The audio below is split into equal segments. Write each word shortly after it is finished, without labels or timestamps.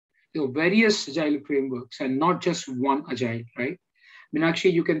various Agile frameworks and not just one Agile, right?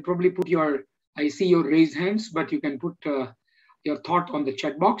 Meenakshi, you can probably put I see your raised hands, but you can put your thought on the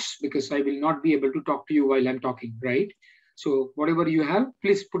chat box because I will not be able to talk to you while I'm talking, right? So whatever you have,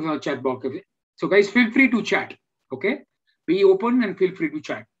 please put it in the chat box. Okay? So guys, feel free to chat, okay? Be open and feel free to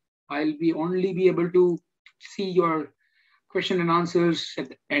chat. I'll only be able to see your question and answers at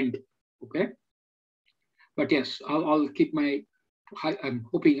the end, okay? But yes, I'll keep I'm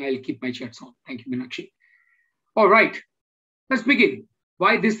hoping I'll keep my chats on. Thank you, Meenakshi. All right, let's begin.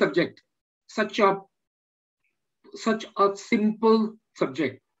 Why this subject? Such a simple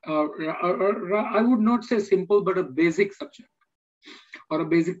subject. I would not say simple, but a basic subject or a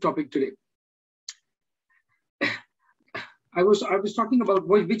basic topic today. I was talking about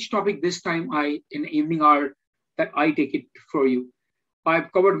which topic this time in evening hour that I take it for you.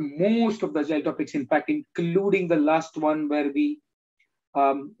 I've covered most of the Agile topics, in fact, including the last one where we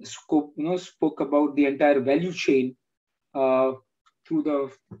spoke about the entire value chain through the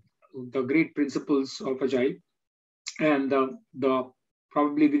great principles of Agile, and the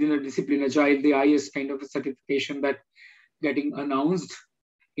probably within the discipline Agile, the highest kind of a certification that getting announced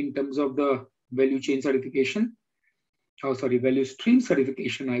in terms of the value chain certification. Value stream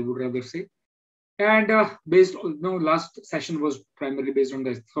certification, I would rather say. And based on, last session was primarily based on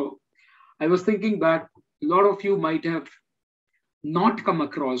this. So I was thinking that a lot of you might have not come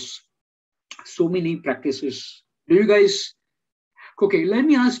across so many practices. Do you guys? Okay, let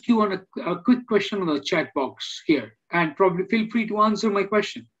me ask you on a quick question on the chat box here, and probably feel free to answer my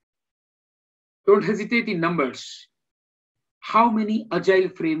question. Don't hesitate in numbers. How many Agile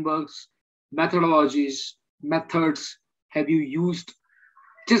frameworks, methodologies, methods have you used?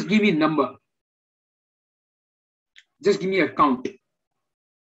 Just give me a number. Just give me a count.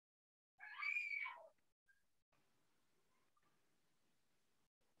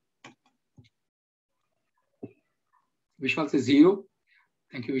 Vishal says 0.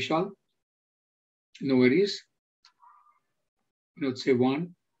 Thank you, Vishal. No worries. Let's say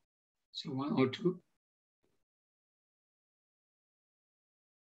 1. So 1 or 2.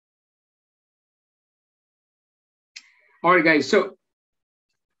 All right, guys. So,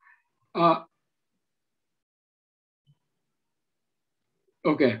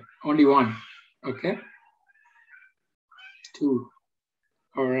 okay, only 1. Okay. 2.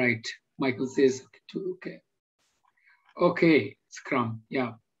 All right. Michael says 2. Okay. Okay, Scrum.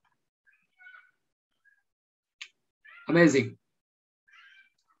 Yeah. Amazing.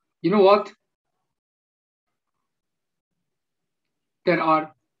 You know what? There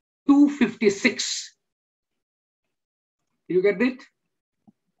are 256. Did you get it?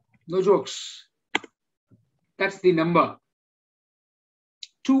 No jokes. That's the number.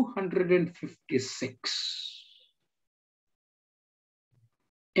 256.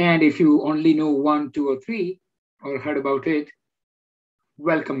 And if you only know 1, 2, or 3, or heard about it,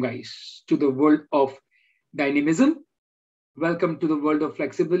 welcome, guys, to the world of dynamism. Welcome to the world of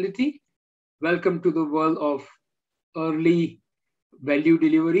flexibility. Welcome to the world of early value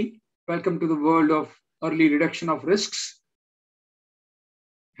delivery. Welcome to the world of early reduction of risks.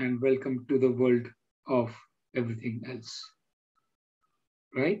 And welcome to the world of everything else.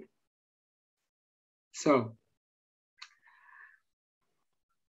 Right? So,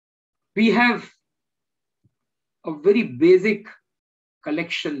 we have a very basic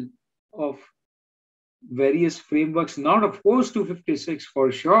collection of various frameworks, not of course 256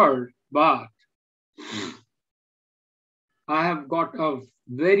 for sure, but I have got a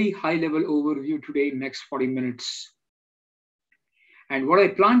very high level overview today in next 40 minutes. And what I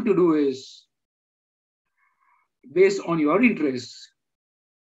plan to do is, based on your interests,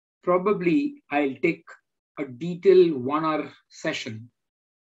 probably I'll take a detailed 1-hour session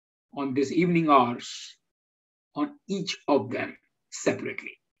on this evening hours on each of them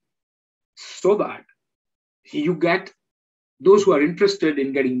separately, so that you get those who are interested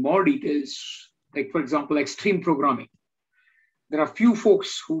in getting more details, like for example, extreme programming. There are few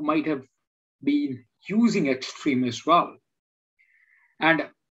folks who might have been using extreme as well. And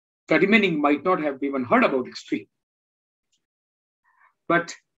the remaining might not have even heard about extreme.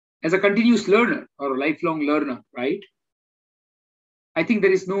 But as a continuous learner or a lifelong learner, right? I think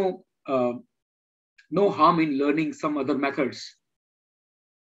there is no harm in learning some other methods,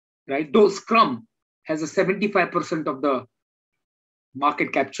 right? Though Scrum has a 75% of the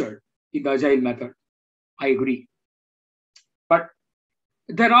market captured in the Agile method, I agree. But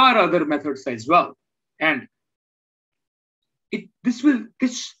there are other methods as well, and this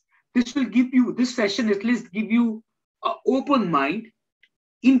session at least give you an open mind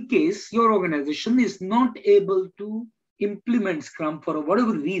in case your organization is not able to implement Scrum for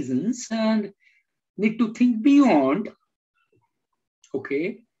whatever reasons and need to think beyond,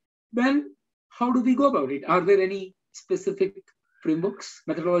 okay, then how do we go about it? Are there any specific frameworks,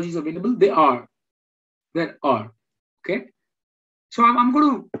 methodologies available? There are. Okay. So I'm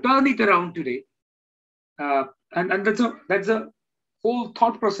going to turn it around today. And that's a whole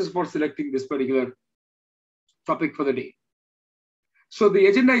thought process for selecting this particular topic for the day. So the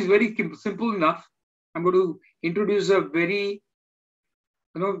agenda is very simple enough. I'm going to introduce a very,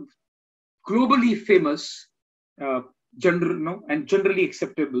 globally famous, and generally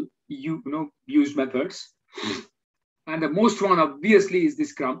acceptable, used methods. And the most one obviously is the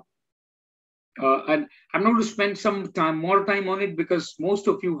Scrum. And I'm not going to spend some more time on it because most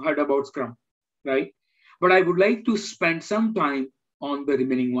of you heard about Scrum, right? But I would like to spend some time on the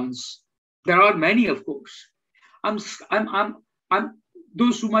remaining ones. There are many, of course. I'm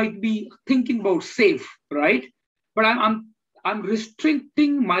those who might be thinking about SAFe, right? But I'm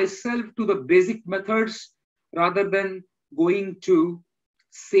restricting myself to the basic methods rather than going to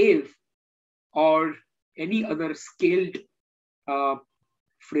SAFe or any other scaled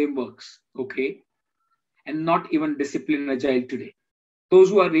frameworks, okay? And not even discipline agile today. Those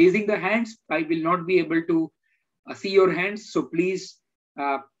who are raising the hands, I will not be able to see your hands. So please,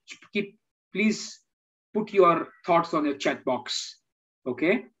 please put your thoughts on your chat box,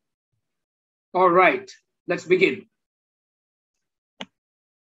 okay? All right, let's begin.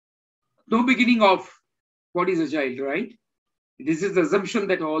 No beginning of what is agile, right? This is the assumption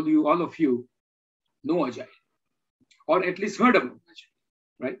that all of you know agile, or at least heard about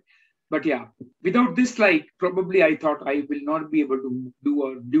agile, right? But yeah, without this slide, probably I thought I will not be able to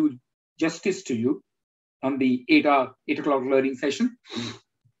do justice to you on the 8 o'clock learning session.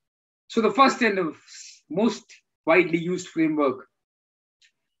 So the first and most widely used framework,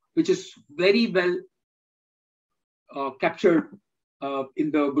 which is very well captured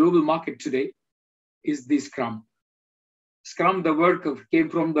in the global market today, is the Scrum. Scrum, the word came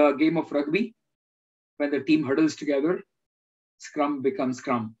from the game of rugby. When the team huddles together, Scrum becomes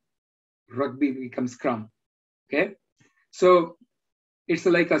Scrum. Rugby becomes Scrum, okay? So it's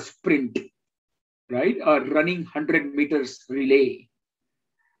like a sprint, right? A running 100 meters relay.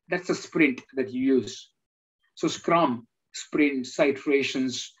 That's a sprint that you use. So Scrum, sprints,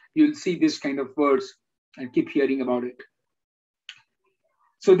 iterations, you'll see this kind of words and keep hearing about it.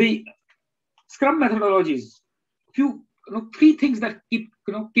 So the Scrum methodologies, three things that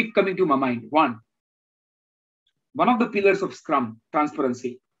keep coming to my mind. One of the pillars of Scrum,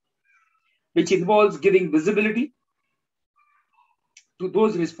 transparency, which involves giving visibility to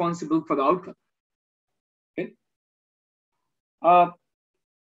those responsible for the outcome. Okay?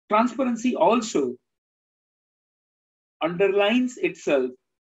 Transparency also underlines itself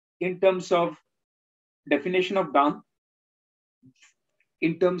in terms of definition of done,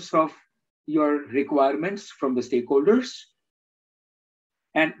 in terms of your requirements from the stakeholders,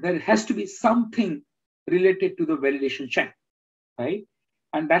 and there has to be something related to the validation check, right?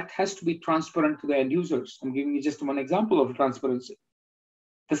 And that has to be transparent to the end users. I'm giving you just one example of transparency.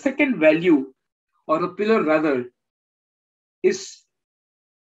 The second value, or the pillar rather, is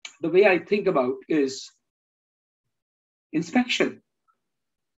the way I think about is inspection.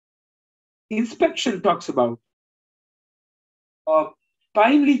 Inspection talks about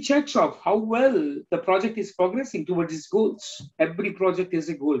timely checks of how well the project is progressing towards its goals. Every project has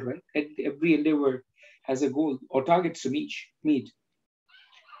a goal, right? Every endeavor has a goal or targets to meet.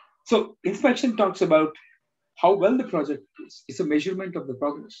 So inspection talks about how well the project is. It's a measurement of the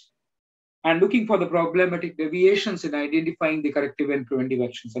progress. And looking for the problematic deviations and identifying the corrective and preventive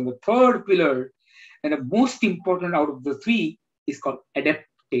actions. And the third pillar, and the most important out of the three, is called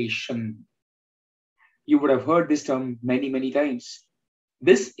adaptation. You would have heard this term many, many times.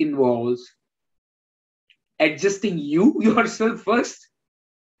 This involves adjusting yourself first,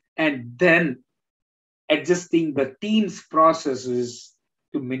 and then adjusting the team's processes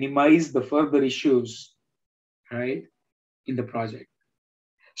to minimize the further issues, right, in the project.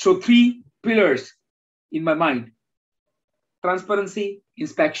 So three pillars in my mind: transparency,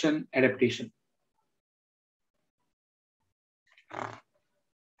 inspection, adaptation.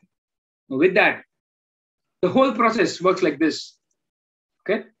 With that, the whole process works like this.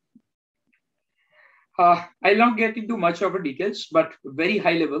 Okay. I'll not get into much of the details, but very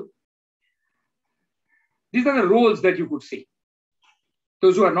high level. These are the roles that you could see.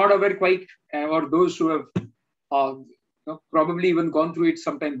 Those who are not aware quite, or those who have probably even gone through it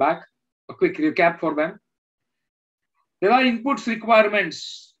sometime back, a quick recap for them. There are inputs,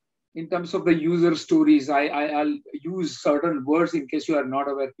 requirements in terms of the user stories. I'll use certain words in case you are not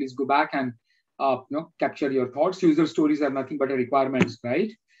aware. Please go back and capture your thoughts. User stories are nothing but requirements,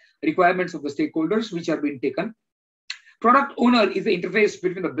 right? Requirements of the stakeholders which are being taken. Product owner is the interface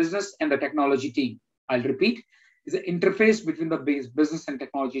between the business and the technology team. I'll repeat, is the interface between the business and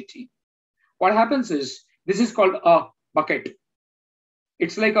technology team. What happens is, this is called a bucket.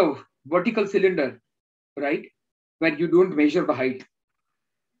 It's like a vertical cylinder, right? Where you don't measure the height,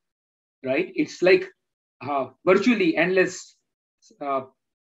 right? It's like virtually endless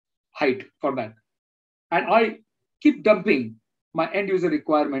height for that. And I keep dumping my end user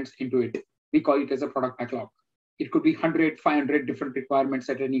requirements into it. We call it as a product backlog. It could be 100, 500 different requirements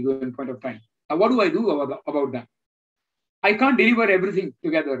at any given point of time. Now, what do I do about that? I can't deliver everything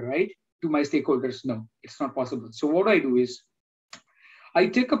together, right, to my stakeholders. No, it's not possible. So what I do is, I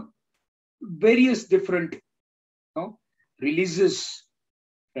take up various different releases,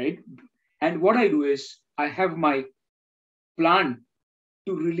 right? And what I do is, I have my plan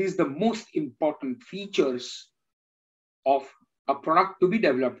to release the most important features of a product to be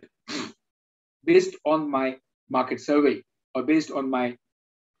developed based on my market survey or based on my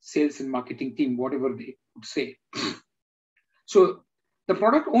sales and marketing team, whatever they would say. So the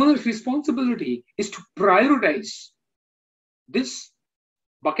product owner's responsibility is to prioritize this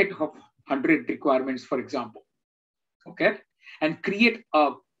bucket of 100 requirements, for example, okay, and create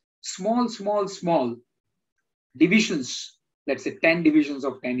a small divisions, let's say 10 divisions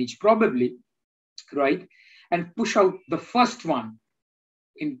of 10 each probably, right, and push out the first one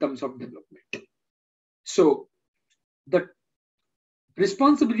in terms of development. So the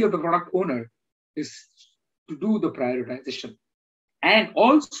responsibility of the product owner is to do the prioritization and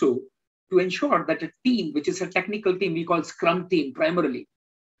also to ensure that a team, which is a technical team, we call Scrum team primarily,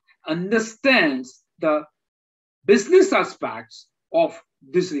 understands the business aspects of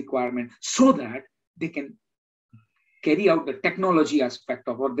this requirement so that they can carry out the technology aspect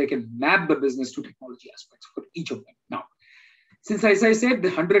of, or they can map the business to technology aspects for each of them. Now, since as I said,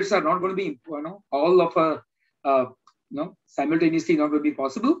 the hundreds are not going to be, all of simultaneously not going to be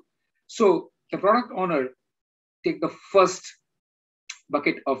possible. So the product owner take the first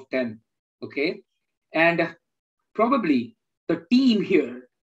bucket of 10, okay, and probably the team here,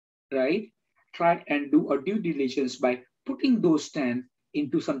 right, try and do a due diligence by putting those 10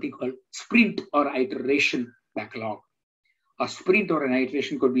 into something called sprint or iteration backlog. A sprint or an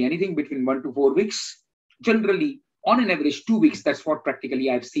iteration could be anything between 1 to 4 weeks. Generally, on an average, 2 weeks. That's what practically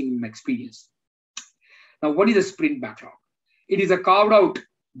I've seen in my experience. Now, what is a sprint backlog? It is a carved out,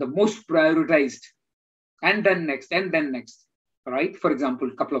 the most prioritized, and then next, right? For example,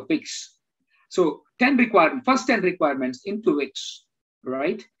 a couple of weeks. So 10 requirements, first 10 requirements in 2 weeks,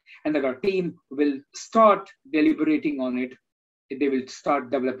 right? And then our team will start deliberating on it. They will start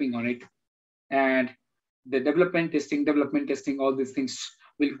developing on it. And the development testing, all these things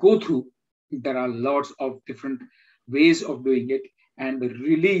will go through. There are lots of different ways of doing it. And the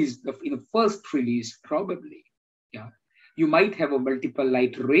release, in the first release, probably, yeah, you might have a multiple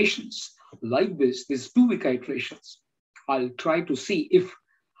iterations like this. These 2-week iterations. I'll try to see if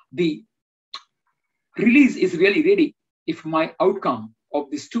the release is really ready, if my outcome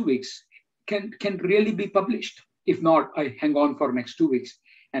of these 2 weeks can really be published. If not, I hang on for next 2 weeks,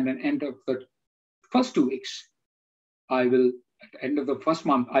 and then end of the first 2 weeks, I will, at the end of the first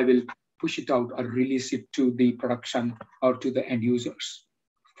month, I will push it out or release it to the production or to the end users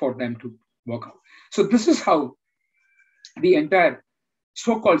for them to work out. So this is how the entire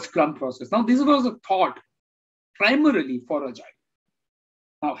so-called Scrum process. Now, this was a thought primarily for Agile.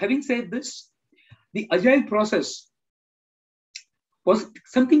 Now, having said this, the Agile process was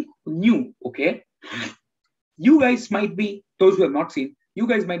something new, okay? You guys might be, those who have not seen, you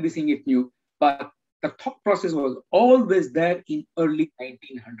guys might be seeing it new, but the thought process was always there in early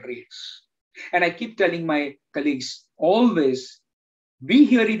 1900s. And I keep telling my colleagues, always, we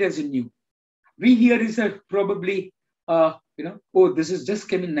hear it as a new. We hear it as probably, oh, this is just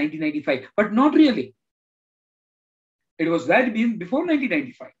came in 1995, but not really. It was there before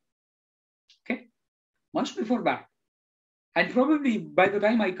 1995, okay? Much before that. And probably by the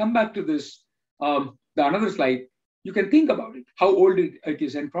time I come back to this, the another slide, you can think about it, how old it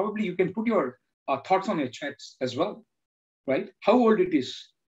is, and probably you can put your thoughts on your chats as well, right? How old it is.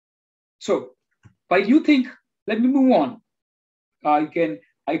 So while you think, let me move on.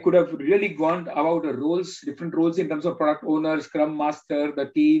 I could have really gone about the roles, different roles in terms of product owner, Scrum Master, the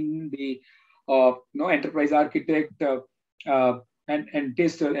team, the enterprise architect, and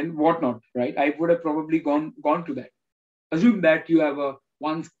tester and whatnot, right? I would have probably gone to that. Assume that you have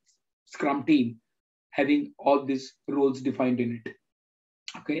one Scrum team having all these roles defined in it.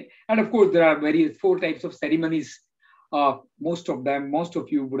 Okay, and of course there are 4 types of ceremonies. Most of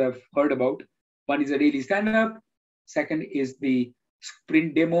you would have heard about. One is a daily stand-up. Second is the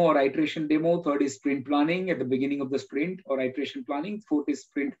sprint demo or iteration demo. Third is sprint planning at the beginning of the sprint or iteration planning. Fourth is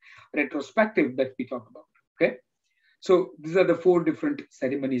sprint retrospective that we talk about. Okay. So these are the 4 different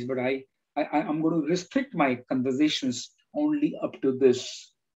ceremonies, but I'm going to restrict my conversations only up to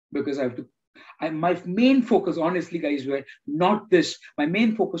this because I have to. My main focus, honestly, guys, were not this. My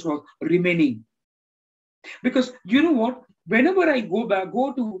main focus was remaining. Because you know what? Whenever I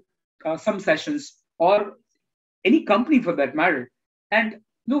go to some sessions or any company for that matter, and you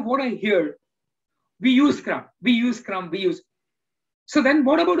know what I hear, we use Scrum. So then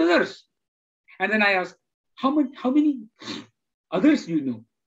what about others? And then I ask, how many others do you know?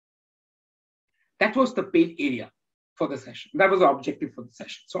 That was the pain area for the session. That was the objective for the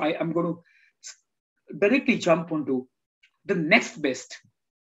session. So I'm going to directly jump onto the next best,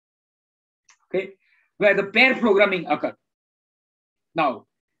 okay, where the pair programming occurs. Now,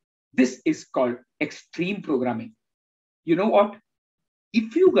 this is called extreme programming. You know what?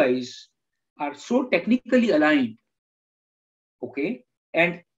 If you guys are so technically aligned, okay,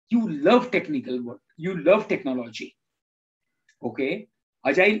 and you love technical work, you love technology, okay,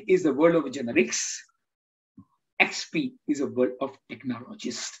 Agile is the world of generics. XP is a world of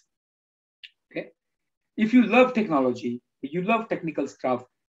technologists. Okay. If you love technology, you love technical stuff,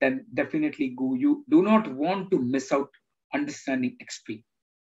 then definitely go. You do not want to miss out understanding XP.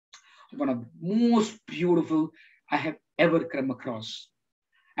 One of the most beautiful I have ever come across.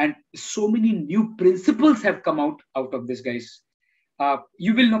 And so many new principles have come out of this, guys.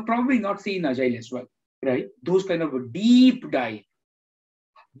 You will probably not see in Agile as well, right? Those kind of a deep dive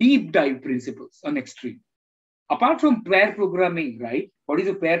principles on extreme. Apart from pair programming, right? What is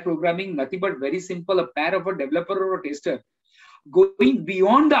a pair programming? Nothing but very simple, a pair of a developer or a tester. Going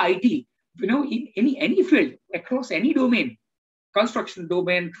beyond the IT, you know, in any field, across any domain, construction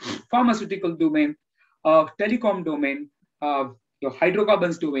domain, pharmaceutical domain, telecom domain, your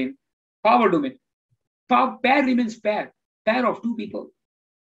hydrocarbons domain, power domain. Pair remains pair of 2 people,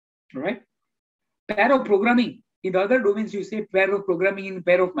 right? Pair of programming. In the other domains, you say pair of programming in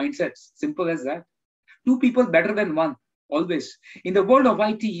pair of mindsets. Simple as that. 2 people better than 1, always. In the world of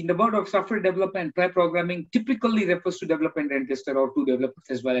IT, in the world of software development, pair programming typically refers to development and tester or 2 developers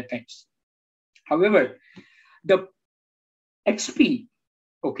as well at times. However, the XP,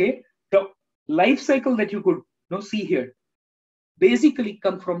 okay, the life cycle that you could see here, basically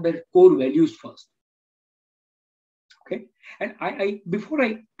come from their core values first. Okay, and I before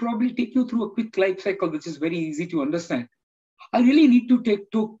I probably take you through a quick life cycle, which is very easy to understand, I really need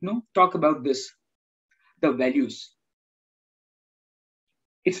to talk about this, the values.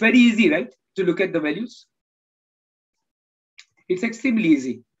 It's very easy, right, to look at the values. It's extremely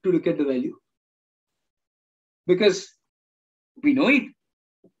easy to look at the value because we know it.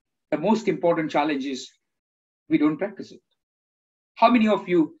 The most important challenge is we don't practice it. How many of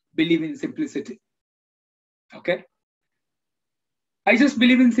you believe in simplicity? Okay. I just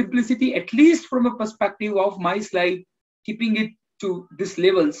believe in simplicity, at least from a perspective of my slide, keeping it to these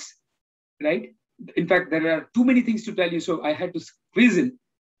levels, right? In fact, there are too many things to tell you, so I had to squeeze in.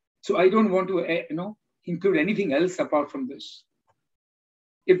 So I don't want to, include anything else apart from this.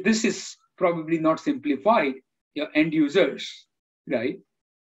 If this is probably not simplified, your end users, right,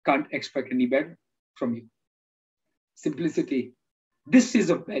 can't expect any better from you. Simplicity. This is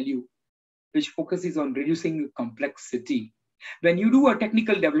a value which focuses on reducing complexity. When you do a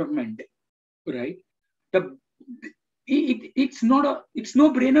technical development, right, it's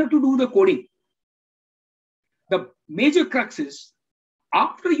no brainer to do the coding. The major crux is,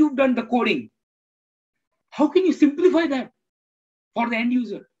 after you've done the coding, how can you simplify that for the end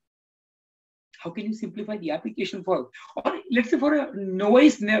user? How can you simplify the application or let's say for a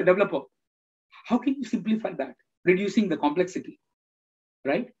novice developer, how can you simplify that, reducing the complexity,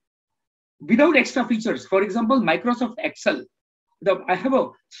 right? Without extra features. For example, Microsoft Excel. I have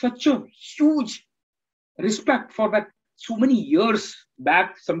such a huge respect for that. So many years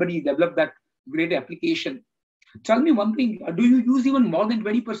back, somebody developed that great application. Tell me one thing, do you use even more than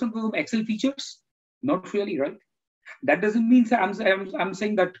 20% of Excel features? Not really, right? That doesn't mean I'm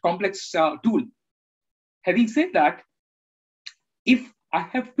saying that complex tool. Having said that, if I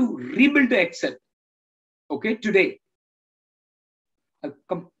have to rebuild the Excel, okay, today, I'll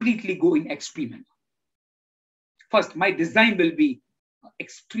completely go in XP manner. First, my design will be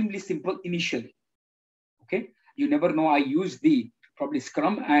extremely simple initially. Okay, you never know. I use probably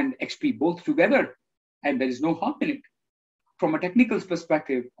Scrum and XP both together, and there is no harm in it. From a technical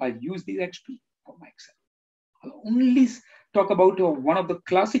perspective, I'll use the XP for my Excel. I'll only talk about one of the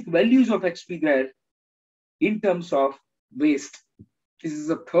classic values of XP there in terms of waste. This is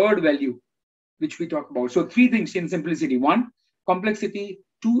the third value which we talk about. So 3 things in simplicity: 1, complexity;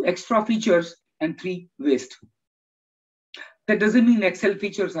 2, extra features; and 3, waste. That doesn't mean Excel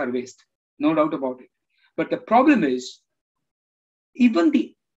features are waste, no doubt about it. But the problem is, even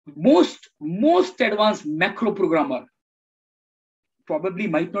the most advanced macro programmer probably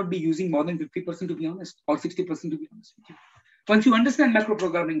might not be using more than 50%, to be honest, or 60%, to be honest with you. Once you understand macro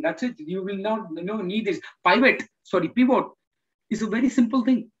programming, that's it. You will not need this. Pivot is a very simple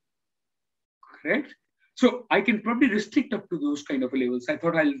thing, correct? So I can probably restrict up to those kind of levels. I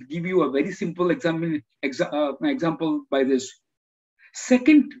thought I'll give you a very simple example by this.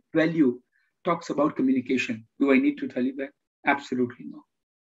 Second value talks about communication. Do I need to tell you that? Absolutely no.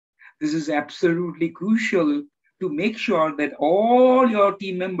 This is absolutely crucial to make sure that all your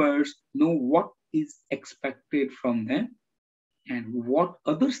team members know what is expected from them and what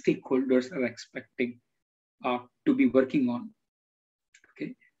other stakeholders are expecting to be working on.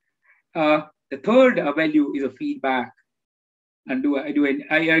 Okay. The third value is a feedback. And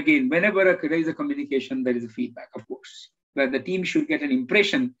again, whenever there is a communication, there is a feedback, of course, where the team should get an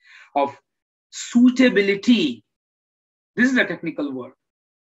impression of suitability. This is a technical word.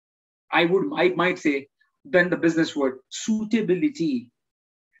 I might say then the business word, suitability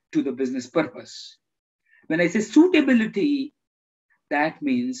to the business purpose. When I say suitability, that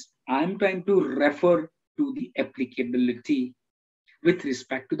means I'm trying to refer to the applicability with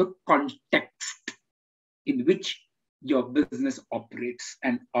respect to the context in which your business operates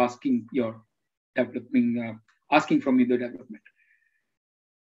and asking from you the development.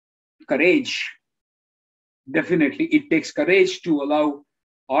 Courage. Definitely, it takes courage to allow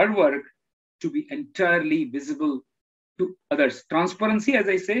our work to be entirely visible to others. Transparency, as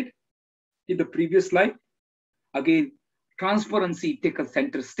I said in the previous slide, again, transparency take a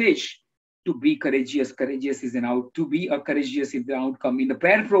center stage. To be courageous, courageous is courageous is the outcome. In the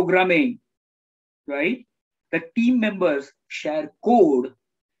pair programming, right? The team members share code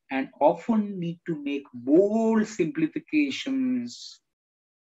and often need to make bold simplifications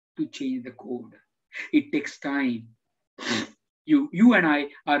to change the code. It takes time. You and I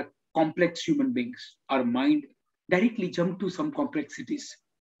are complex human beings. Our mind directly jump to some complexities.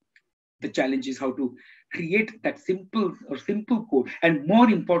 The challenge is how to create that simple code, and more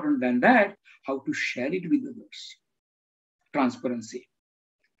important than that, how to share it with others. Transparency.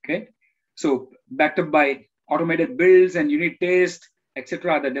 Okay. So backed up by automated builds and unit tests,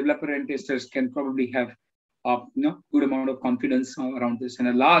 etc., the developer and testers can probably have good amount of confidence around this. And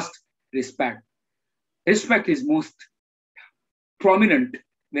the last, respect. Respect is most prominent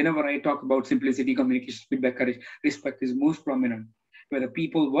whenever I talk about simplicity, communication, feedback, courage. Respect is most prominent, where the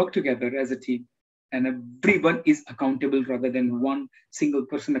people work together as a team and everyone is accountable rather than one single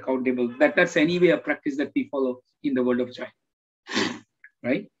person accountable. That's anyway a practice that we follow in the world of Agile,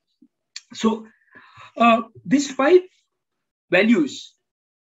 right? So these 5 values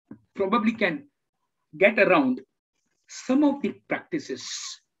probably can get around some of the practices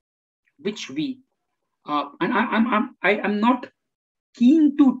which we and I'm not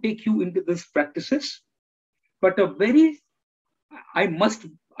keen to take you into these practices, but I must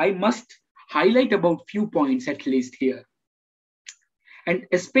highlight about few points at least here, and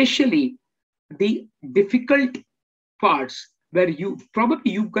especially the difficult parts where you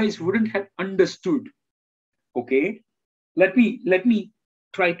guys wouldn't have understood. Okay, let me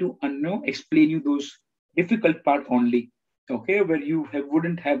try to explain you those difficult part only. Okay, where you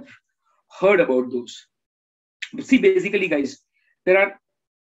wouldn't have heard about those. But see, basically, guys, there are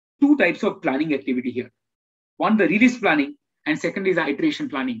 2 types of planning activity here. One, the release planning, and second is the iteration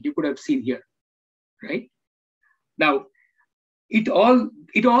planning. You could have seen here, right? Now, it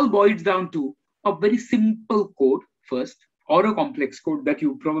all boils down to a very simple code first, or a complex code that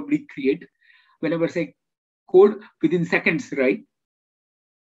you probably create. Whenever say code within seconds, right?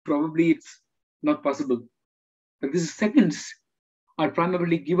 Probably it's not possible. But these seconds are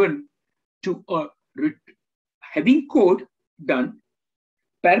primarily given to having code done,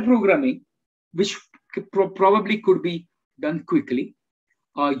 pair programming, which probably could be done quickly.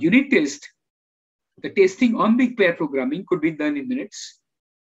 Unit test, the testing on the pair programming could be done in minutes.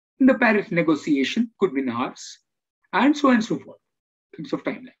 And the pair negotiation could be in hours, and so on and so forth. In terms of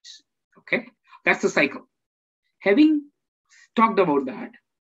timelines. Okay, that's the cycle. Having talked about that,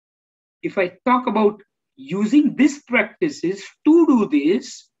 if I talk about using these practices to do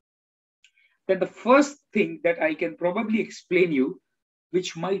this, then the first thing that I can probably explain you,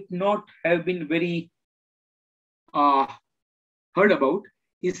 which might not have been very heard about,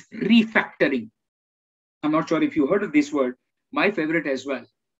 is refactoring. I'm not sure if you heard of this word, my favorite as well.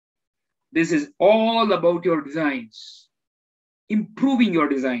 This is all about your designs, improving your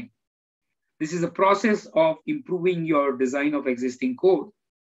design. This is a process of improving your design of existing code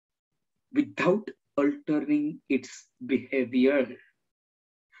without altering its behavior.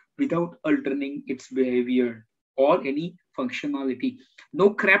 Without altering its behavior or any functionality.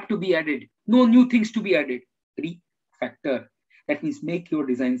 No crap to be added. No new things to be added. Refactor. That means make your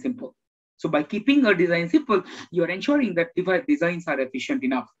design simple. So by keeping a design simple, you are ensuring that designs are efficient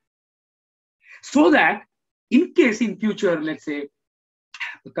enough. So that in case in future, let's say,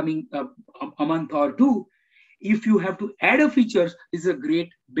 coming a month or two, if you have to add a feature, is a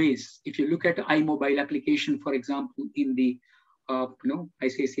great base. If you look at iMobile application, for example, in the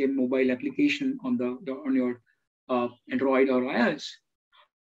ICICI mobile application on your Android or iOS,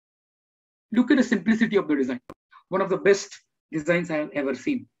 look at the simplicity of the design. One of the best designs I have ever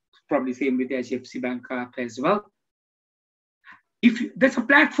seen. Probably same with the HDFC Bank app as well. There's a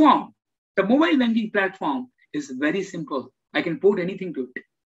platform, the mobile banking platform is very simple. I can port anything to it.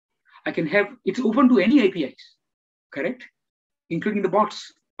 I can have, it's open to any APIs, correct? Including the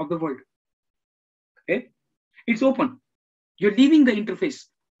bots of the world. Okay? It's open. You're leaving the interface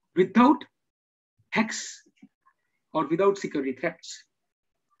without hacks or without security threats.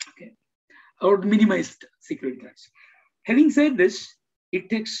 Okay? Or minimized security threats. Having said this, it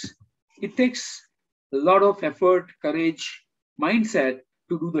takes a lot of effort, courage, mindset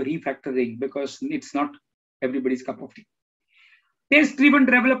to do the refactoring because it's not everybody's cup of tea. Test-driven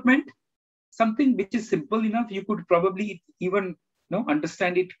development, something which is simple enough, you could probably even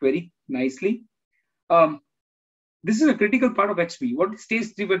understand it very nicely. This is a critical part of XP. What is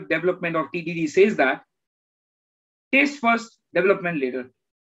test-driven development or TDD says that test first, development later.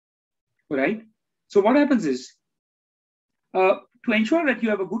 Right? So what happens is, to ensure that you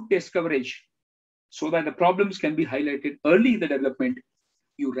have a good test coverage so that the problems can be highlighted early in the development,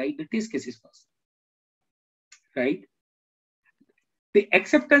 you write the test cases first. Right? The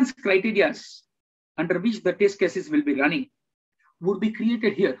acceptance criteria under which the test cases will be running would be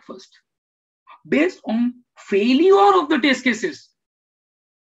created here first. Based on failure of the test cases,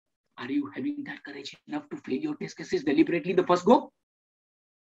 are you having that courage enough to fail your test cases deliberately the first go?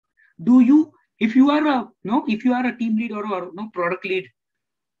 Do you, if you are a team lead or product lead,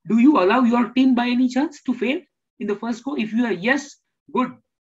 do you allow your team by any chance to fail in the first go? If you are yes, good,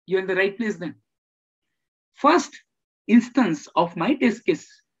 you're in the right place then. First instance of my test case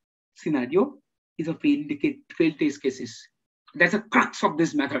scenario is a failed test cases. That's a crux of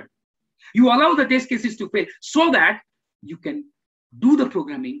this method. You allow the test cases to fail so that you can do the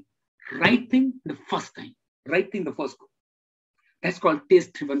programming right thing the first time, right thing the first go. That's called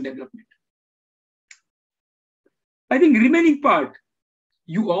test-driven development. I think remaining part,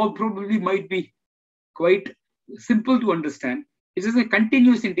 you all probably might be quite simple to understand. It is a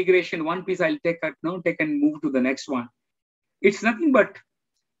continuous integration. One piece I'll take and move to the next one. It's nothing but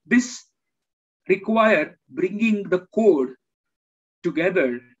this require bringing the code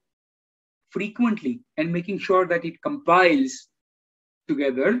together frequently and making sure that it compiles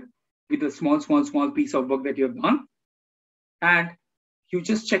together with a small piece of work that you have done. And you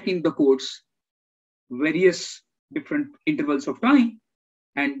just check in the codes, various different intervals of time,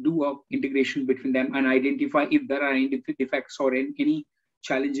 and do a integration between them and identify if there are any defects or any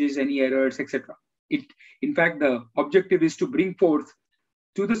challenges, any errors, etc. In fact, the objective is to bring forth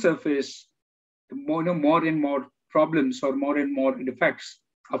to the surface more and more problems or more and more defects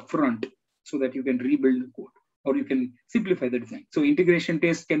upfront so that you can rebuild the code or you can simplify the design. So integration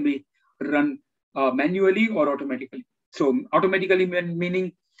tests can be run manually or automatically. So automatically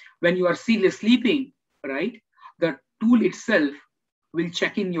meaning when you are sleeping, right? The tool itself will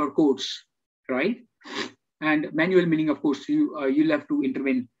check in your codes, right? And manual meaning, of course, you'll have to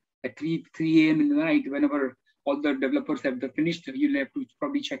intervene at 3 a.m. in the night whenever all the developers have finished. You'll have to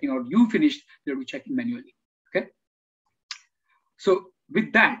probably check in, or you finished, you have to check in manually. Okay. So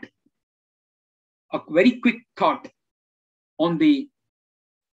with that, a very quick thought on the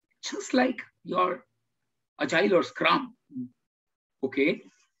just like your Agile or Scrum. Okay,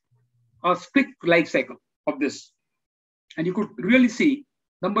 a quick life cycle of this. And you could really see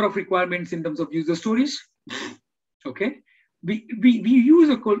number of requirements in terms of user stories. Okay, we use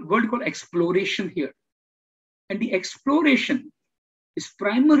a word called exploration here. And the exploration is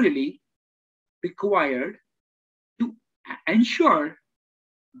primarily required to ensure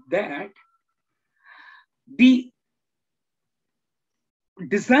that the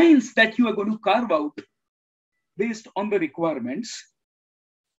designs that you are going to carve out based on the requirements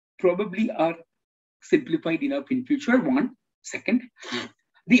probably are simplified enough in future. One. Second,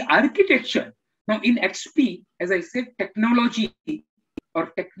 the architecture. Now in XP, as I said, technology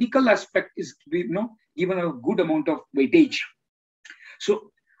or technical aspect is given a good amount of weightage.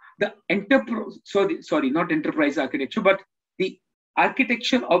 So the not enterprise architecture, but the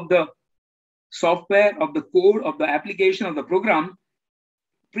architecture of the software, of the code, of the application, of the program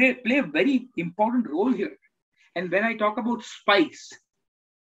play a very important role here. And when I talk about spikes,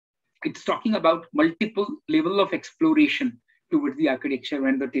 it's talking about multiple level of exploration towards the architecture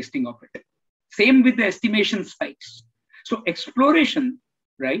and the testing of it. Same with the estimation spikes. So exploration,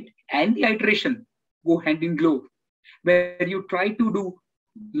 right, and the iteration go hand in glove, where you try to do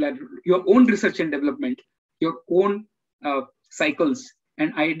your own research and development, your own cycles,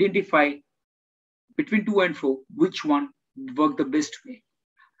 and identify between to and fro which one work the best way,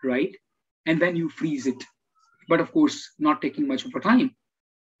 right? And then you freeze it. But of course, not taking much of a time.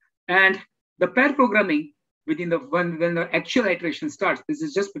 And the pair programming within the when the actual iteration starts, this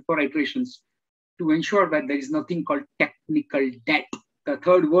is just before iterations, to ensure that there is nothing called technical debt. The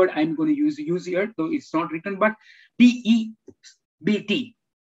third word I'm going to use here, though it's not written, but DEBT,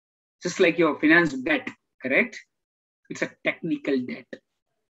 just like your finance debt, correct? It's a technical debt.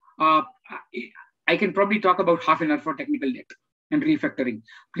 I can probably talk about half an hour for technical debt and refactoring.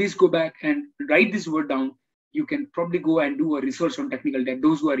 Please go back and write this word down. You can probably go and do a research on technical debt,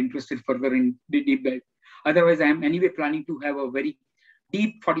 those who are interested further in the deep dive. Otherwise, I am anyway planning to have a very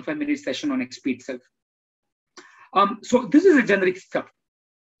deep 45-minute session on XP itself. So this is a generic stuff.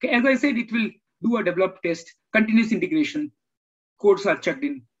 Okay, as I said, it will do a develop, test, continuous integration. Codes are checked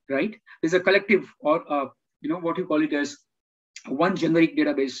in, right? There's a collective or what you call it as one generic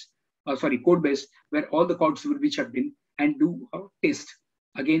database, code base, where all the codes will be checked in and do a test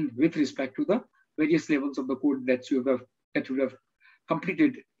again with respect to the various levels of the code that you have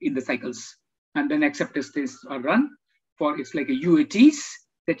completed in the cycles. And then acceptance tests are run for, it's like a UATs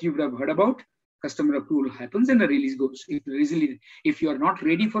that you would have heard about. Customer approval happens and the release goes. If you are not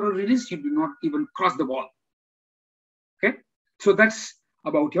ready for a release, you do not even cross the wall. Okay, so that's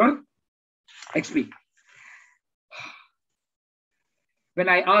about your XP. When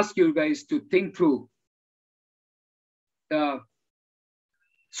I ask you guys to think through the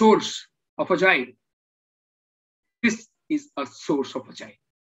source of Agile, this is a source of Agile.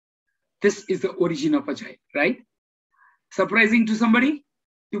 This is the origin of Agile, right? Surprising to somebody,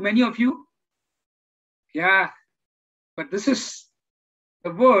 to many of you? Yeah, but this is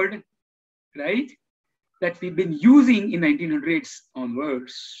the word, right, that we've been using in 1900s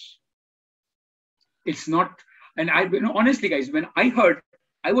onwards. It's not, and honestly, guys, when I heard,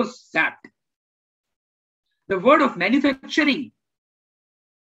 I was zapped. The word of manufacturing,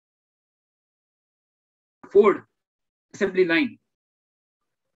 Ford assembly line.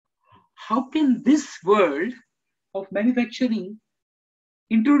 How can this word of manufacturing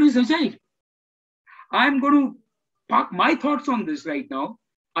introduce Agile? I'm going to park my thoughts on this right now.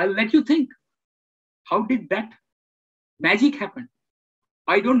 I'll let you think. How did that magic happen?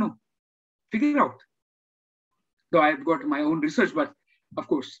 I don't know. Figure out. Though I've got my own research, but of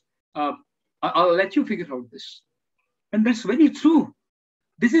course, I'll let you figure out this. And that's very true.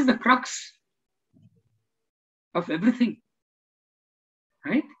 This is the crux of everything,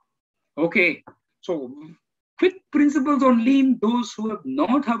 right? Okay, so quick principles on lean, those who have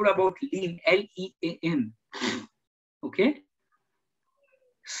not heard about lean, L-E-A-N, okay?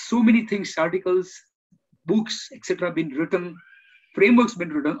 So many things, articles, books, etc. been written, frameworks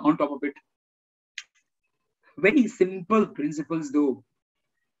been written on top of it. Very simple principles though.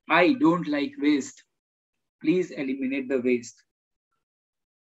 I don't like waste. Please eliminate the waste.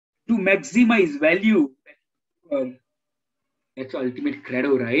 To maximize value, that's the ultimate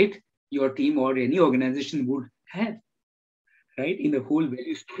credo, right? Your team or any organization would have, right? In the whole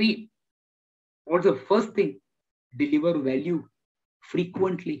value stream. What's the first thing? Deliver value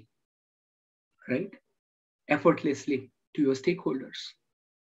frequently, right? Effortlessly to your stakeholders.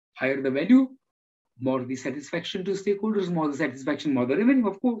 Higher the value, more the satisfaction to stakeholders, more the satisfaction, more the revenue,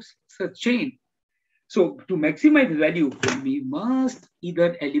 of course. It's a chain. So to maximize value, we must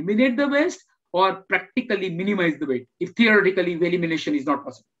either eliminate the waste or practically minimize the waste, if theoretically elimination is not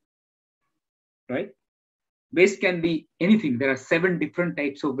possible, right? Waste can be anything. There are 7 different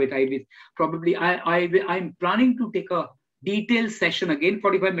types of waste. I'm planning to take a detailed session, again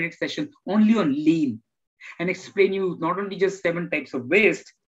 45-minute session, only on lean, and explain you not only just 7 types of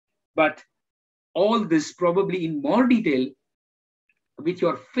waste, but all this probably in more detail with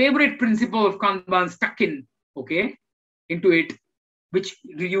your favorite principle of Kanban stuck in, okay, into it, which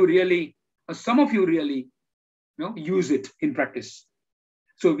you really, some of you really, use it in practice.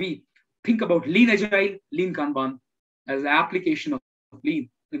 So we think about lean Agile, lean Kanban as the application of lean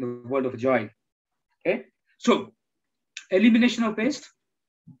in the world of Agile. Okay, so elimination of waste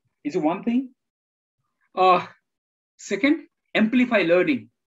is one thing. Second, amplify learning.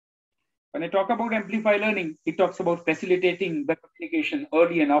 When I talk about amplify learning, it talks about facilitating the communication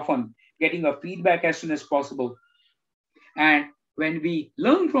early and often, getting a feedback as soon as possible. And when we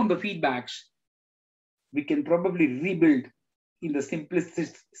learn from the feedbacks, we can probably rebuild in the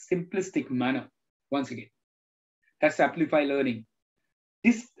simplistic manner. Once again, that's amplify learning.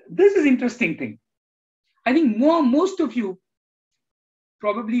 This is interesting thing. I think most of you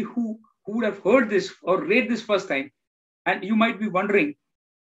probably who would have heard this or read this first time, and you might be wondering,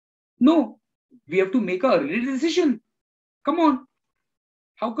 no, we have to make a early decision. Come on.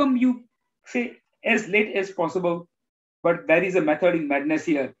 How come you say as late as possible? But there is a method in madness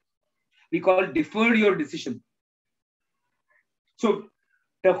here. We call defer your decision. So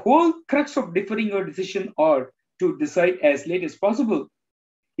the whole crux of deferring your decision or to decide as late as possible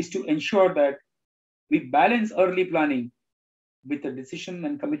is to ensure that we balance early planning with the decision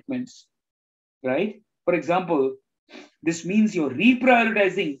and commitments, right? For example, this means you're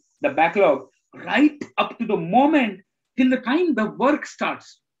reprioritizing the backlog right up to the moment till the time the work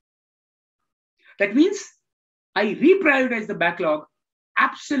starts. That means I reprioritize the backlog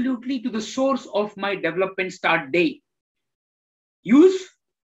absolutely to the source of my development start day.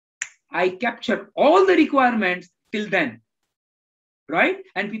 I capture all the requirements till then, right?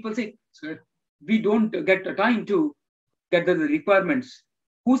 And people say, sir, we don't get the time to get the requirements.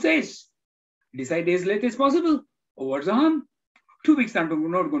 Who says? Decide as late as possible. Oh, what's the harm? 2 weeks, I'm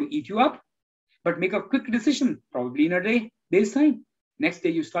not going to eat you up, but make a quick decision, probably in a day's time. Next day,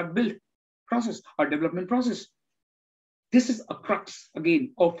 you start build process or development process. This is a crux,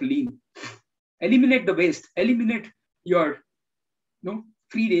 again, of lean. Eliminate the waste, eliminate your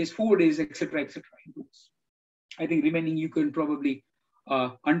 3 days, 4 days, etc., etc. I think remaining you can probably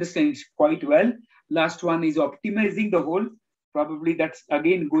understand quite well. Last one is optimizing the whole. Probably that's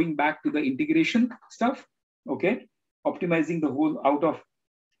again going back to the integration stuff. Okay, optimizing the whole out of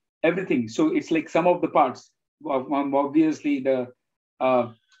everything. So it's like some of the parts. Obviously, the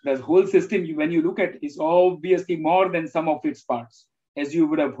whole system, when you look at, is obviously more than some of its parts, as you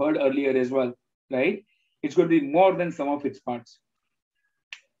would have heard earlier as well, right? It's going to be more than some of its parts.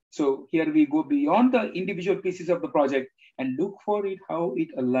 So here we go beyond the individual pieces of the project and look for it, how it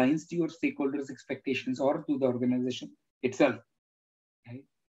aligns to your stakeholders' expectations or to the organization itself. Right?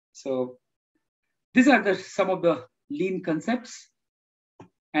 So these are some of the lean concepts,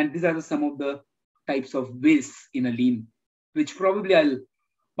 and these are some of the types of ways in a lean, which probably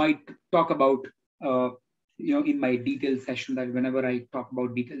might talk about in my detailed session, that whenever I talk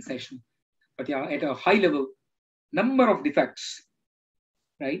about detailed session. But yeah, at a high level, number of defects,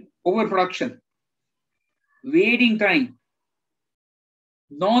 right? Overproduction, waiting time,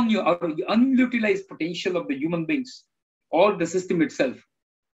 unutilized potential of the human beings or the system itself,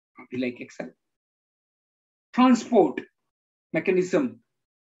 like Excel. Transport mechanism,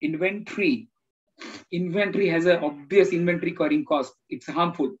 inventory. Inventory has an obvious inventory carrying cost. It's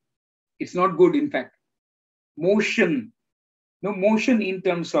harmful. It's not good, in fact. Motion. No motion in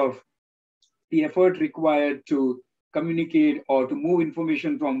terms of the effort required to communicate or to move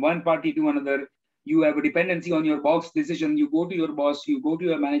information from one party to another. You have a dependency on your boss decision. You go to your boss, you go to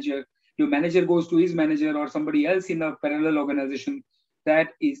your manager goes to his manager or somebody else in a parallel organization.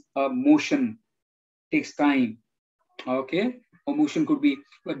 That is a motion. Takes time. Okay. A motion could be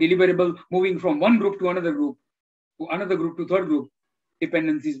a deliverable moving from one group to another group to third group.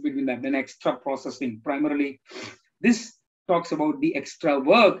 Dependencies between them, then extra processing. Primarily, this talks about the extra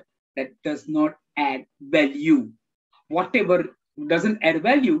work that does not add value. Whatever doesn't add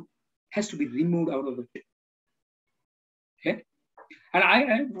value has to be removed out of it. Okay, and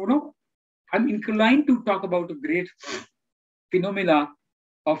I'm inclined to talk about a great phenomena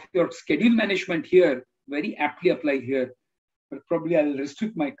of your schedule management here, very aptly applied here, but probably I'll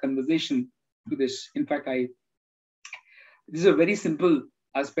restrict my conversation to this. In fact, this is a very simple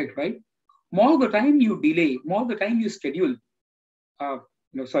aspect, right? More the time you delay, more the time you schedule,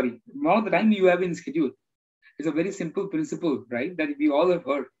 more the time you have in schedule. It's a very simple principle, right? That we all have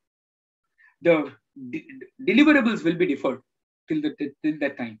heard. The deliverables will be deferred till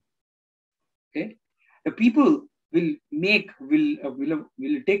that time. Okay, the people will take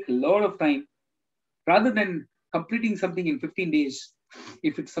a lot of time rather than completing something in 15 days.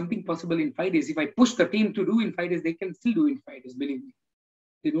 If it's something possible in 5 days, if I push the team to do in 5 days, they can still do in 5 days. Believe me,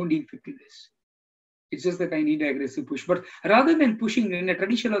 they don't need 15 days. It's just that I need an aggressive push. But rather than pushing in a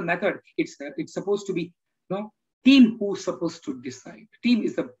traditional method, it's supposed to be team who's supposed to decide. Team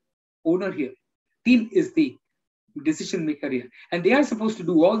is the owner here. Team is the decision maker here, and they are supposed to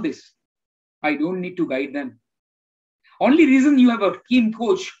do all this. I don't need to guide them. Only reason you have a team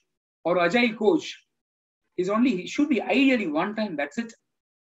coach or agile coach is he should be ideally one time. That's it.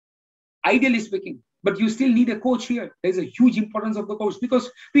 ideally speaking. But you still need a coach here. There's a huge importance of the coach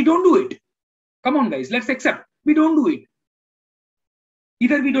because we don't do it. Come on, guys, let's accept. We don't do it.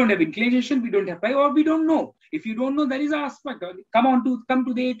 Either we don't have inclination, we don't have pride, or we don't know. If you don't know, there is an aspect. Come to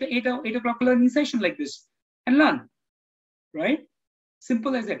the 8 o'clock learning session like this and learn. Right?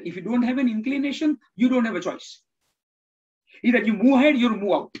 Simple as that. If you don't have an inclination, you don't have a choice. Either you move ahead, you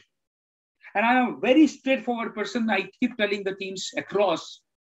move out. And I am a very straightforward person. I keep telling the teams across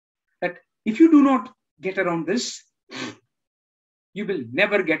that if you do not get around this, you will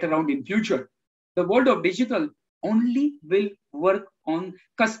never get around in future. The world of digital only will work on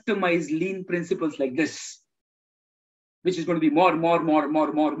customized lean principles like this, which is going to be more agile.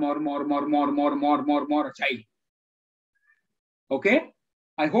 Okay?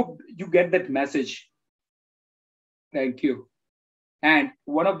 I hope you get that message. Thank you. And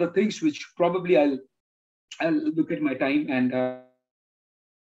one of the things which probably I'll look at my time and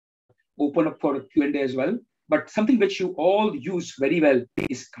open up for a Q&A as well. But something which you all use very well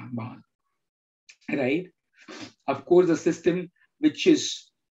is Kanban, right? Of course, the system which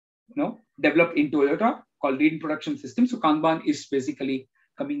is developed in Toyota called Lean Production System. So Kanban is basically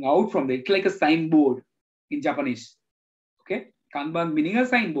coming out from there. It's like a signboard in Japanese. Okay, Kanban meaning a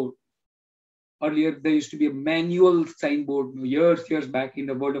signboard. Earlier, there used to be a manual signboard years back in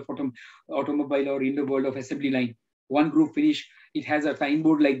the world of automobile or in the world of assembly line. One group finish, it has a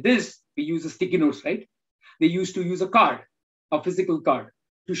signboard like this. We use the sticky notes, right? They used to use a card, a physical card,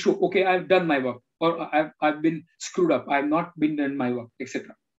 to show, okay, I've done my work, or I've been screwed up, I've not been done my work,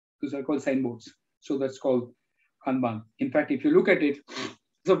 etc. Those are called signboards. So that's called Kanban. In fact, if you look at it,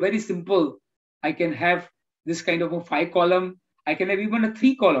 it's a very simple. I can have this kind of a 5-column. I can have even a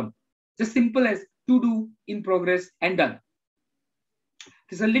 3-column. Just simple as to do, in progress, and done.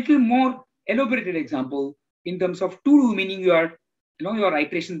 There's a little more elaborated example in terms of to do, meaning your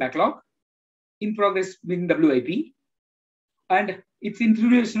iteration backlog, in progress meaning WIP, and it's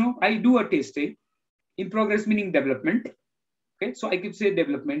introduced. I do a testing, in progress meaning development. Okay, so I could say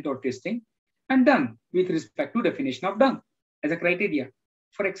development or testing, and done with respect to definition of done as a criteria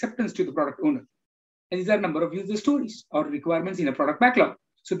for acceptance to the product owner. And these are number of user stories or requirements in a product backlog.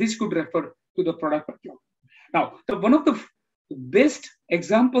 So this could refer to the product backlog. Now, one of the best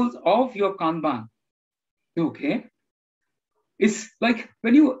examples of your Kanban, okay, is like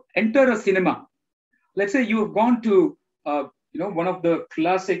when you enter a cinema. Let's say you have gone to, one of the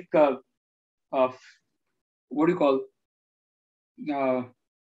classic, what do you call? I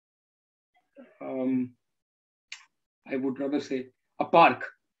would rather say a park.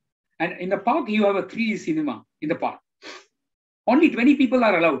 And in the park, you have a 3D cinema in the park. Only 20 people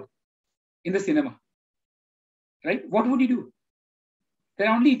are allowed in the cinema, right? What would you do? There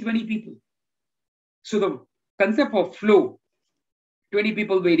are only 20 people. So the concept of flow, 20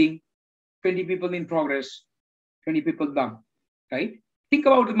 people waiting, 20 people in progress, 20 people done, right? Think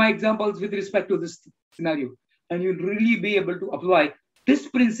about my examples with respect to this scenario, and you'll really be able to apply these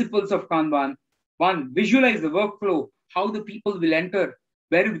principles of Kanban. One, visualize the workflow, how the people will enter,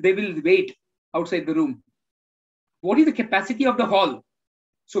 where they will wait outside the room. What is the capacity of the hall?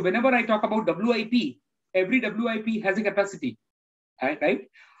 So whenever I talk about WIP, every WIP has a capacity, right?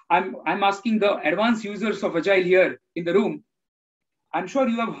 I'm asking the advanced users of Agile here in the room. I'm sure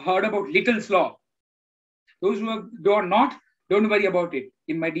you have heard about Little's Law. Those who are not, don't worry about it.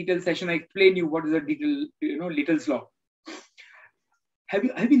 In my detailed session, I explain you what is the Little's Law. Have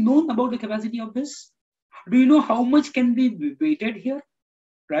you known about the capacity of this? Do you know how much can be weighted here,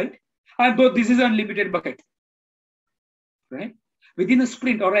 right? And though this is an unlimited bucket, right? Within a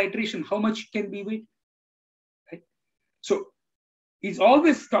sprint or an iteration, how much can be weighted, right? So it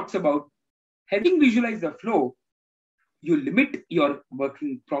always talks about having visualized the flow. You limit your work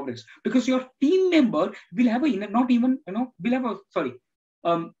in progress because your team member will have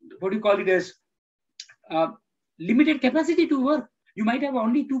limited capacity to work. You might have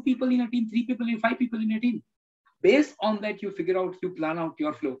only 2 people in a team, 3 people in 5 people in a team. Based on that, you plan out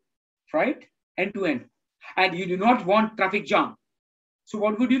your flow, right? End to end. And you do not want traffic jam. So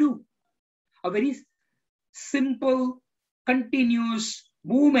what would you do? A very simple, continuous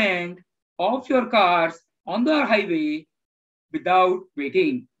movement of your cars on the highway without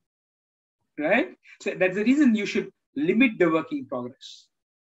waiting, right? So that's the reason you should limit the work in progress.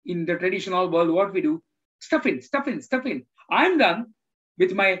 In the traditional world, what we do, stuff in. I'm done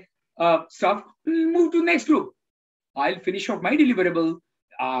with my stuff, move to next group. I'll finish off my deliverable.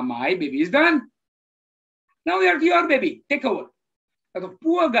 My baby is done. Now we are your baby, take over. Now the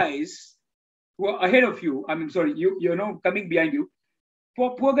poor guys who are ahead of you, coming behind you,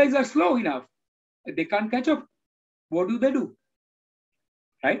 poor guys are slow enough. They can't catch up. What do they do?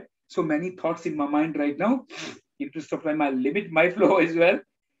 Right? So many thoughts in my mind right now. Interest of time, I'll limit my flow as well.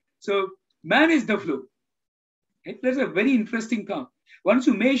 So manage the flow. Okay? That's a very interesting term. Once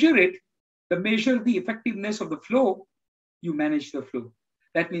you measure it, measure the effectiveness of the flow, you manage the flow.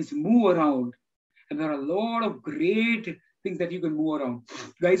 That means move around. And there are a lot of great things that you can move around.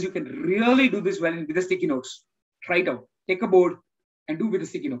 Guys, you can really do this well with the sticky notes. Try it out. Take a board and do with the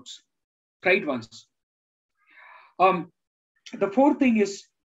sticky notes. Try it once. The fourth thing is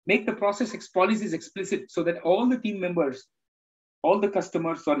make the process policies explicit so that all the team members, all the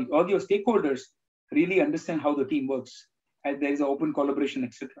customers, all your stakeholders really understand how the team works. And there is an open collaboration,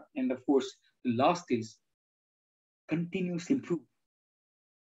 etc. And of course, the last is continuous improvement.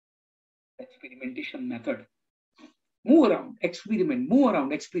 Experimentation method. Move around, experiment,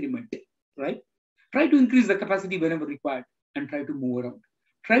 right? Try to increase the capacity whenever required and try to move around.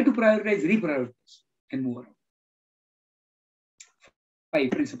 Try to prioritize, reprioritize, and move around. 5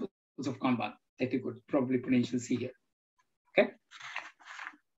 principles of Kanban that you could probably potentially see here. Okay.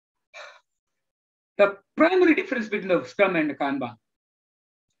 The primary difference between the Scrum and the Kanban.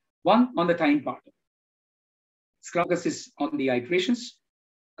 One, on the time part. Scrum focuses on the iterations.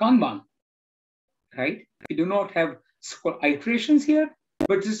 Kanban, right? We do not have iterations here,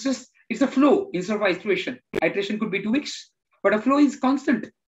 but it's a flow instead of iteration. Iteration could be 2 weeks, but a flow is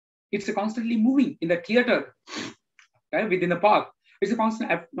constant. It's a constantly moving in the theater, right? Within the park. It's a constant.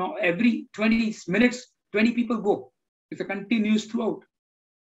 Now every 20 minutes, 20 people go. It's a continuous throughout.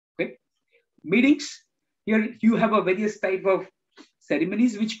 Okay. Meetings, here you have a various type of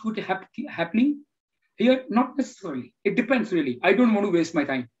ceremonies which could happening. Here, not necessarily. It depends really. I don't want to waste my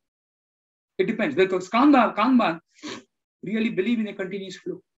time. It depends because Kanban really believe in a continuous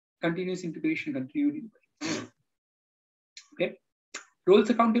flow, continuous integration, continuity. Okay.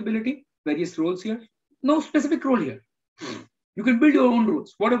 Roles accountability, various roles here. No specific role here. You can build your own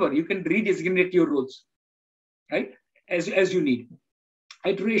roles, whatever. You can redesignate your roles, right? As you need.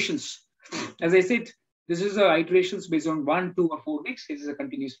 Iterations. As I said, this is iterations based on 1, 2, or 4 weeks. This is a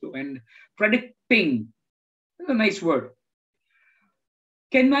continuous flow. And predicting is a nice word.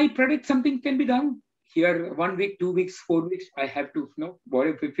 Can I predict something can be done? Here, 1 week, 2 weeks, 4 weeks, I have to know what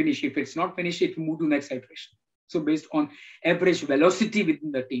if we finish. If it's not finished, it will move to next iteration. So based on average velocity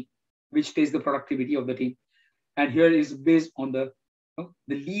within the team, which takes the productivity of the team. And here is based on the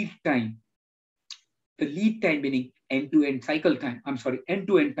lead time. The lead time meaning end-to-end cycle time. I'm sorry,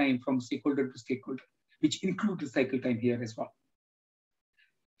 end-to-end time from stakeholder to stakeholder, which includes the cycle time here as well.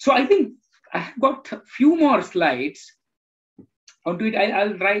 So I think I've got a few more slides onto it.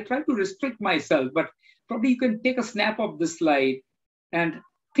 I'll try to restrict myself, but probably you can take a snap of this slide and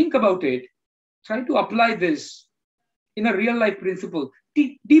think about it. Try to apply this in a real life principle.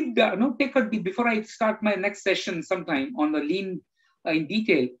 Deep down, take a deep, before I start my next session sometime on the lean in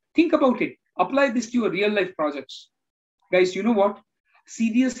detail, think about it. Apply this to your real life projects. Guys, you know what?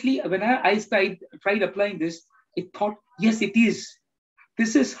 Seriously, when I tried applying this, I thought, yes, it is.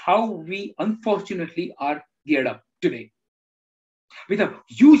 This is how we unfortunately are geared up today. With a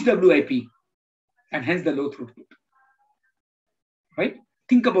huge WIP and hence the low throughput. Right?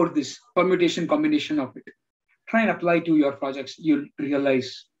 Think about this permutation combination of it. Try and apply to your projects. You'll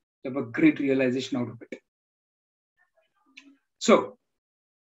realize you have a great realization out of it. So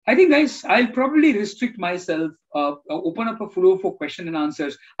I think, guys, I'll probably restrict myself, open up a flow for question and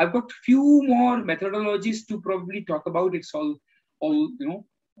answers. I've got few more methodologies to probably talk about. It's all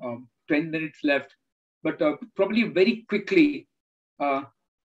 10 minutes left, but probably very quickly,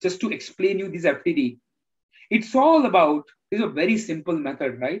 just to explain you this FTD. It's all about, it's a very simple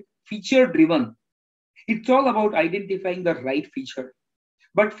method, right? Feature driven. It's all about identifying the right feature.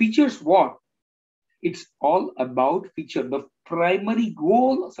 But features what? It's all about feature. The primary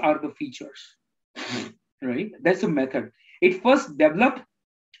goals are the features, right? That's a method. It first develop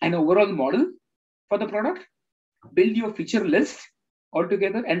an overall model for the product, build your feature list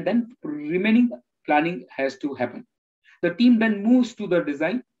altogether, and then remaining planning has to happen. The team then moves to the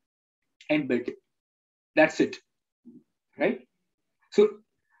design and build it. That's it, right? So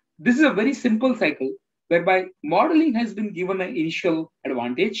this is a very simple cycle whereby modeling has been given an initial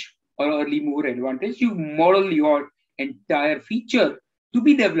advantage or early mover advantage. You model your entire feature to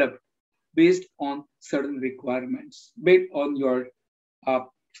be developed based on certain requirements, based on your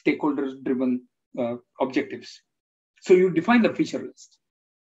stakeholders driven objectives. So you define the feature list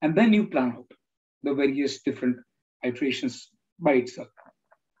and then you plan out the various different iterations by itself.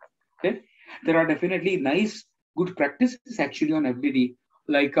 Okay, there are definitely nice good practices actually on FDD,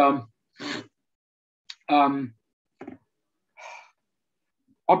 like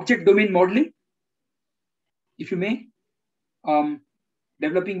object domain modeling, if you may,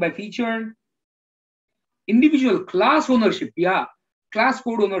 developing by feature, individual class ownership, class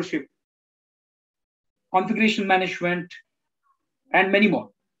code ownership, configuration management, and many more,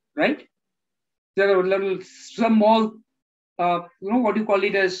 right? There are some more, what you call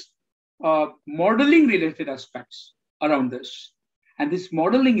it as modeling related aspects around this. And this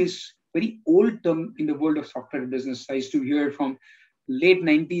modeling is very old term in the world of software business. I used to hear it from late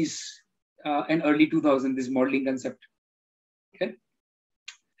 90s and early 2000s, this modeling concept. Okay.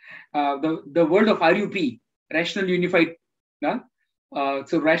 The world of RUP, Rational Unified.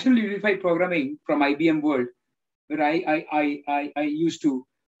 So Rational Unified Programming from IBM world, where I used to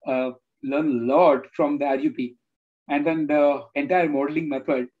learn a lot from the RUP. And then the entire modeling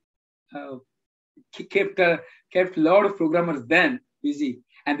method kept a lot of programmers then busy.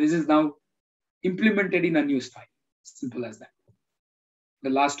 And this is now implemented in a new style. Simple as that. The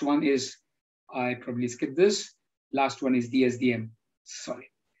last one is, I probably skipped this. Last one is DSDM.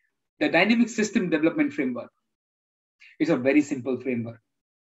 Sorry. The Dynamic System Development Framework. It's a very simple framework.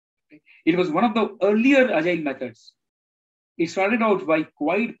 It was one of the earlier agile methods. It started out by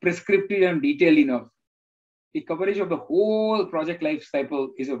quite prescriptive and detailed enough. The coverage of the whole project life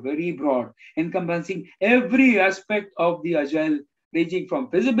cycle is a very broad, encompassing every aspect of the agile, ranging from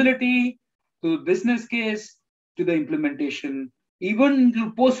feasibility to business case to the implementation, even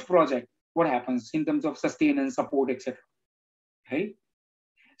to post-project, what happens in terms of sustain and support, etc. Right?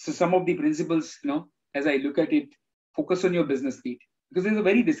 So some of the principles, as I look at it, focus on your business need, because it's a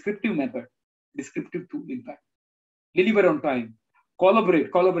very descriptive method, descriptive tool, in fact. Deliver on time, collaborate,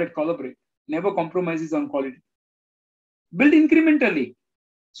 never compromises on quality. Build incrementally.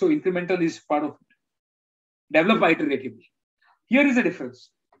 So incremental is part of it. Develop iteratively. Here is the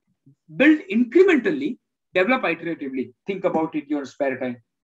difference. Build incrementally, develop iteratively. Think about it your spare time.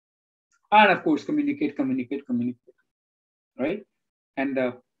 And of course, communicate. Right? And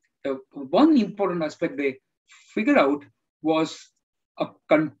the one important aspect they figured out was a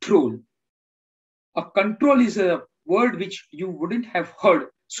control. A control is a word which you wouldn't have heard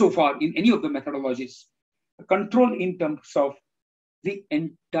so far in any of the methodologies. A control in terms of the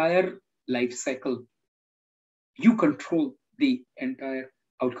entire life cycle. You control the entire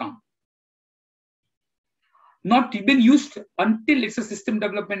outcome. Not been used until it's a system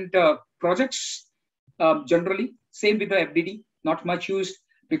development projects. Generally, same with the FDD, not much used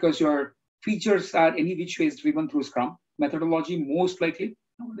because your features are any which ways driven through Scrum methodology, most likely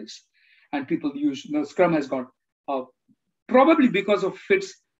nowadays. And people use, Scrum has got, probably because of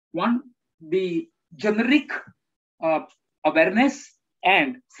its the generic awareness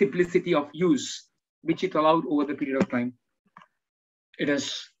and simplicity of use, which it allowed over the period of time. It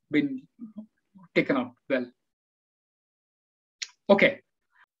has been taken up well. Okay,